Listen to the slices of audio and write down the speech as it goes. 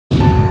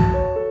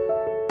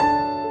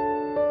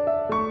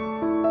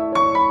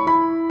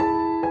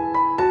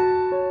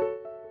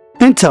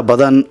inta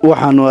badan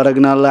waxaanu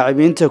aragnaa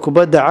laacibiinta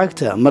kubadda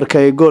cagta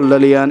markay gool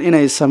dhaliyaan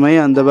inay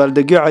sameeyaan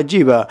dabaaldegyo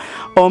cajiib ah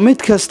oo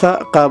mid kasta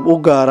qaab u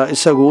gaara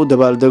isagu u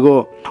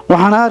dabaaldego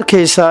waxaana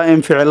arkaysaa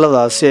in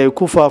ficiladaasi ay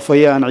ku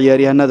faafayaan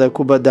ciyaaryahanada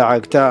kubadda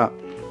cagta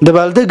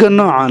dabaaldega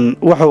noocan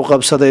wuxuu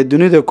qabsaday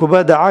dunida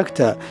kubadda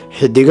cagta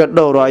xidiga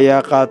dhowr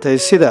ayaa qaatay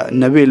sida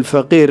Nabil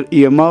Faqir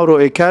iyo Mauro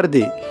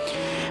Icardi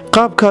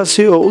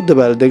qaabkaasi oo u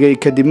dabaaldegay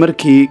kadib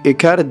markii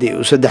Icardi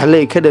uu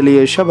saddexley ka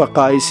dhaliyay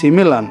shabaqa AC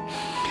Milan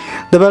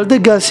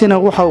dabaaldegaasina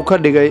waxa uu ka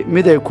dhigay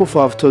mid ay ku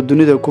faafto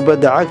dunida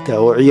kubadda cagta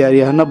oo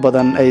ciyaaryahano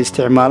badan ay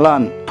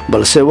isticmaalaan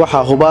balse waxa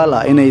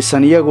hubaala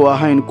inaysan iyagu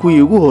ahayn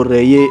kuwii ugu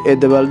horeeyay ee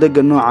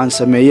dabaaldega noocan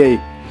sameeyay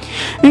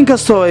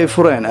inkastoo ay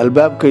fureen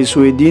albaabka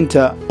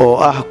isweydiinta oo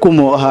ah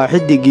kumu ahaa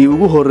xidigii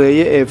ugu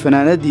horeeyay ee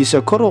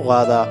fanaanadiisa kor u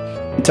qaada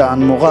inta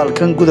aan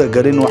muuqaalkan guda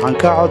galin waxaan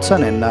ka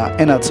codsanaynaa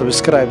inaad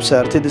subscribe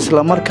saartid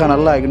isla markaana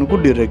like nagu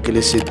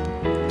dhiirigelisid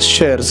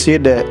share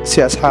siidhe si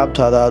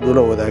asxaabtaada aad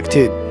ula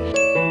wadaagtid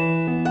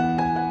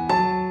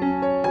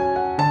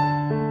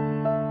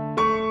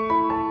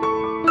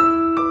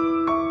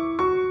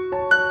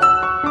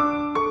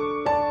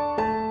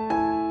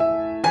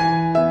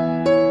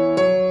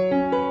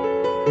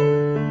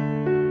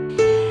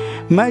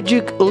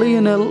Magic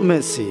Lionel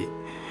Messi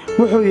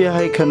wuxuu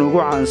yahay kan ugu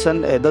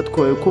caansan ee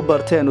dadku ay ku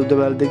barteen u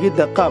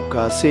dabaaldegidda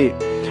qaabkaasi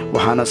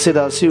waxaana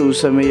sidaasi uu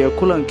sameeyay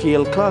kulankii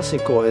El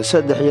Clasico ee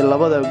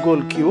 3-2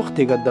 goolkii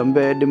waqtiga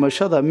dambe ee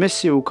dhimashada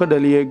Messi uu ka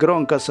dhaliyay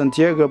garoonka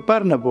Santiago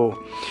Bernabeu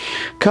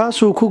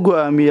kaasuu ku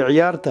go'aamiyay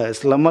ciyaarta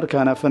isla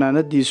markaana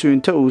fanaanadiisu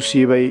inta uu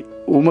siibay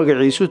uu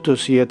magaciisu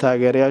toosiyay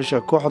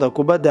taageerayaasha kooxda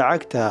kubadda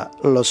cagta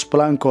Los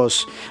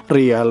Blancos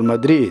Real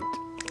Madrid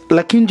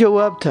laakiin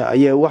jawaabta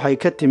ayaa waxay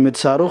ka timid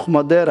Saarukh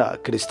Madera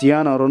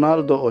Cristiano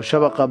Ronaldo oo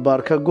shabaqa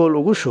baarka gool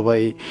ugu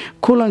shubay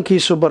kulankii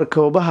Super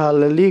Cup-ka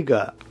La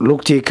Liga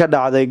lugtii ka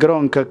dhacday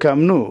garoonka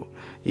Camp Nou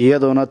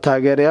iyadoona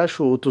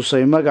taageerayaashu u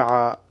tusay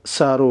magaca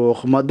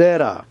Saarukh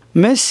Madera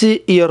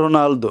Messi iyo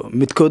Ronaldo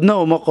midkoodna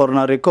uma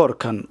qorna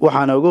rikoorkan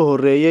waxaana ugu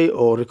horeeyay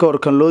oo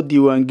rikoorkan loo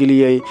diiwaan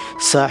geliyay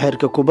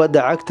saaxirka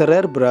kubadda cagta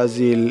reer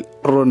Brazil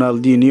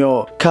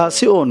Ronaldinho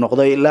kaasi oo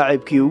noqday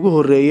laacibkii ugu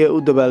horeeyay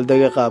u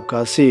dabaaldegay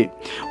qaabkaasi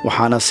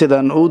waxaana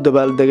sidan uu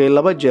dabaaldegay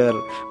 2 jeer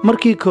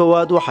markii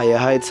koowaad waxay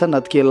ahayd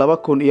sanadkii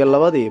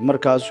 2002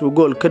 markaas uu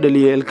gool ka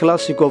dhaliyay El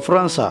Clasico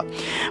France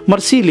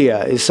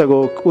Marsilia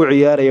isagoo u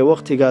ciyaaraya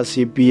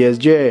waqtigaasi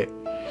PSG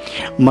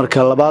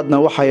marka labaadna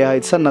waxay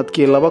ahayd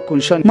sanadkii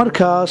 2005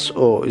 markaas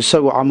oo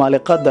isagu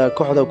camaaliqada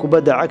kooxda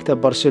kubadda cagta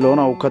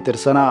Barcelona uu ka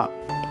tirsanaa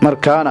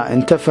markaana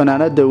inta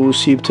fanaanada uu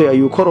siibtay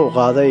ayuu kor u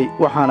qaaday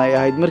waxaana ay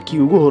ahayd markii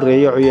ugu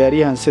horeeyay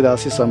ciyaaryahan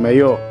sidaasi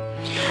sameeyo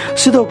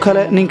sidoo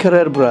kale ninka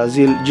reer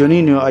Brazil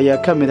Jeediyo ayaa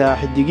ka mid ah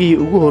xidigihii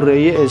ugu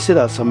horeeyay ee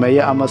sidaas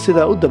sameeya ama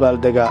sida u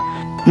dabaaldega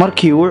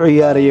markii uu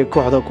ciyaarayay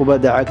kooxda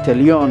kubadda cagta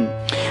Lyon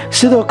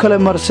sidoo kale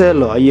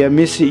Marcelo ayaa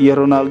Messi iyo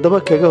Ronaldo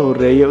kaga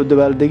horeeyay u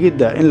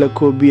dabaaldegidda in la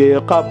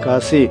koobiyay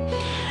qaabkaasi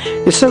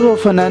isagoo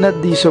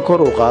fanaanadiisa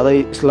kor u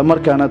qaaday isla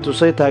markaana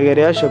tusay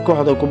taageerayaasha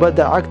kooxda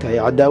kubadda cagta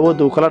ee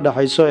cadaawada kala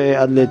dhaxayso ee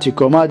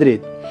Atletico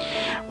Madrid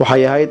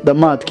waxay ahayd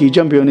dhamaadkii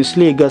Champions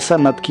League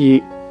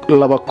sanadkii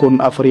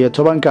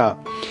 2014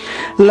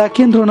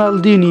 laakiin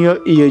Ronaldinho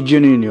iyo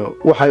Jeediyo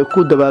waxay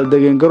ku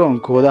dabaaldegeen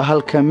garoonkooda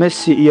halka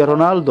Messi iyo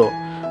Ronaldo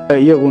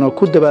iyaguna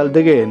ku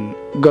dabaaldegeen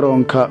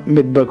garoonka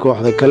midba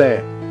kooxda kale